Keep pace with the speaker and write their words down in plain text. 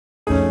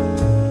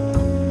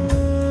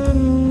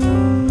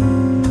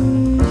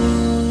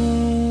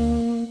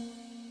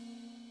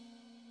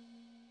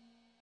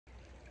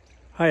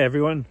Hi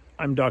everyone,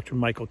 I'm Dr.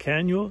 Michael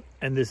Canuel,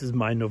 and this is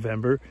my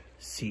November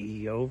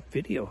CEO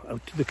video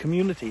out to the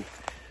community.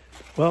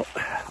 Well,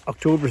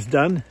 October's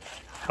done.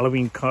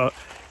 Halloween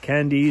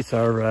candies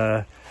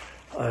are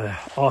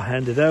all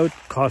handed out,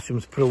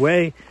 costumes put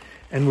away,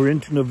 and we're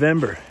into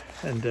November.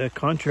 And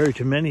contrary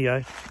to many,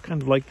 I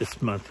kind of like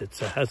this month. It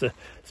has a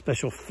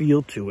special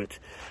feel to it.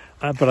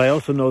 But I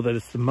also know that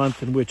it's the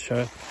month in which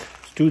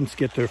students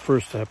get their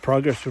first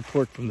progress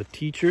report from the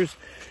teachers.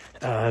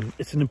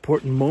 It's an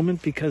important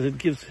moment because it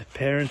gives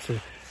parents an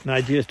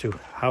idea as to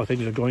how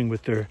things are going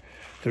with their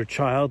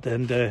child,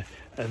 and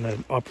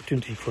an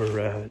opportunity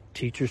for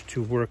teachers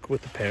to work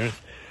with the parents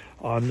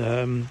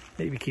on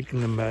maybe keeping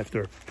them, if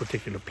there are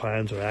particular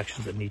plans or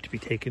actions that need to be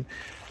taken,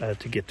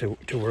 to get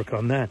to work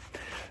on that.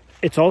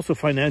 It's also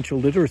Financial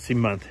Literacy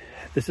Month.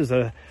 This is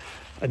an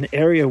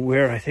area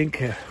where I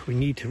think we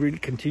need to really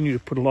continue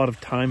to put a lot of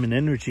time and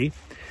energy.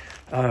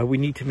 We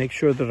need to make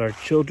sure that our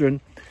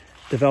children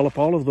develop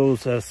all of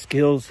those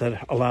skills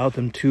that allow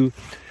them to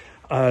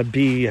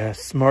be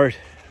smart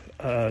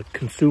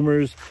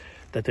consumers,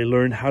 that they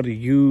learn how to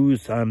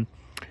use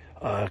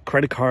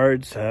credit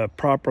cards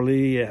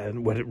properly,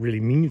 and what it really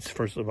means,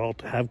 first of all,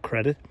 to have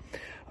credit.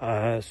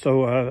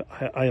 So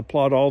I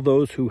applaud all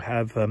those who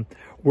have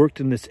worked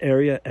in this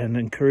area, and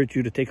encourage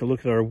you to take a look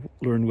at our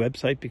Learn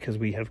website, because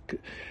we have a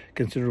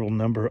considerable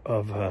number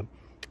of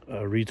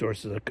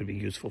resources that could be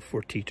useful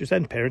for teachers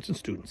and parents and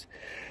students.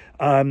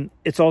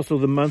 It's also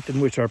the month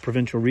in which our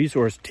provincial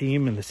resource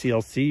team and the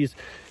CLCs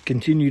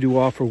continue to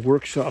offer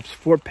workshops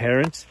for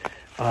parents,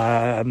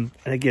 and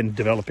again,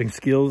 developing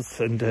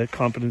skills and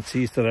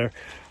competencies that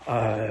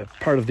are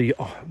part of the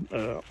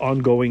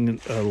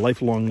ongoing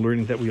lifelong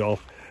learning that we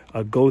all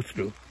go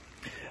through.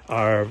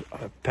 Our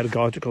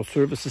pedagogical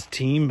services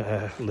team,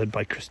 led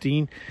by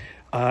Christine,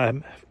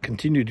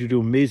 continue to do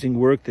amazing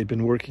work. They've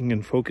been working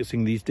and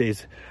focusing these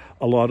days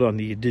a lot on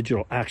the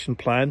digital action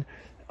plan.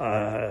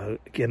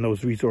 Again,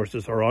 those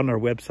resources are on our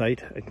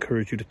website. I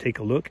encourage you to take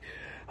a look.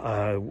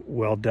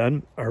 Well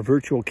done. Our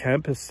virtual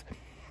campus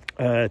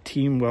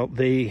team, well,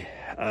 they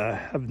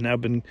have now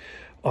been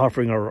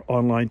offering our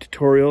online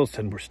tutorials,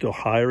 and we're still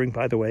hiring,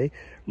 by the way,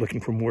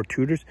 looking for more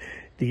tutors.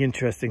 The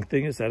interesting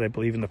thing is that I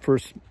believe in the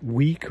first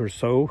week or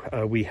so,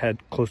 we had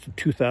close to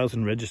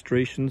 2,000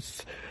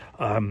 registrations.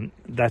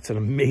 That's an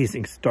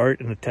amazing start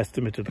and a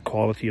testament to the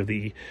quality of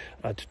the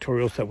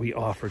tutorials that we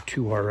offer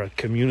to our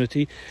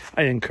community.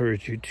 I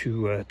encourage you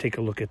to take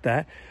a look at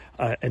that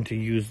and to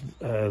use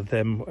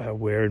them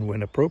where and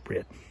when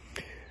appropriate.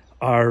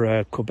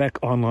 Our Quebec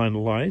Online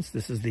Alliance,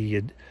 this is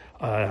the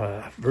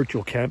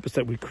virtual campus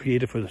that we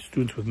created for the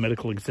students with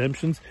medical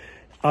exemptions,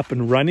 up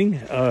and running.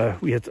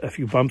 We had a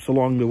few bumps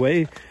along the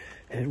way.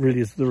 It really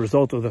is the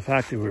result of the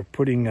fact that we're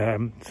putting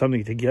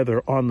something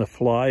together on the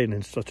fly and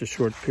in such a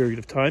short period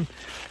of time.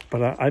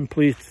 But I'm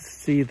pleased to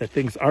see that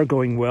things are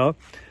going well.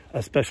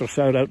 A special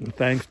shout out and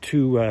thanks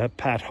to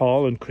Pat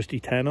Hall and Christy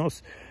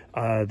Tanos,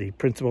 the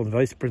principal and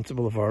vice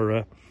principal of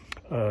our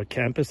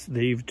campus.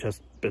 They've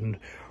just been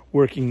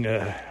working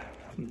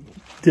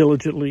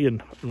diligently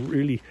and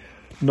really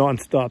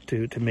non-stop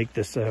to make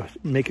this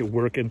make it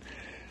work. And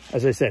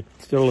as I said,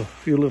 still a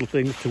few little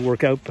things to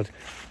work out, but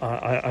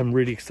I'm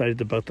really excited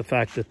about the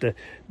fact that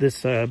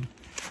this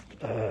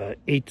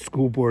 8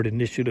 school board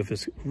initiative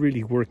is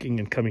really working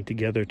and coming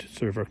together to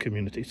serve our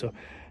community. So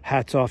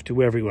hats off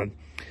to everyone.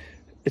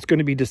 It's going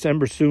to be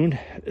December soon.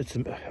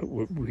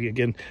 We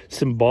again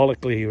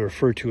symbolically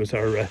refer to as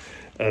our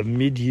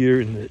mid-year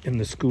in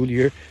the school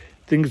year.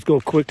 Things go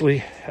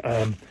quickly.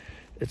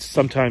 It's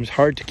sometimes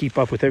hard to keep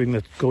up with everything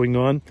that's going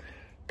on.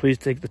 Please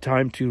take the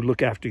time to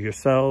look after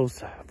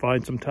yourselves.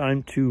 Find some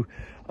time to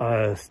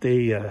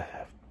stay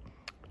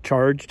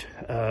charged.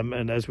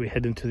 And as we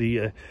head into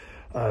the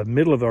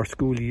middle of our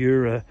school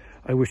year,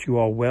 I wish you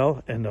all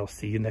well, and I'll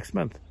see you next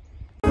month.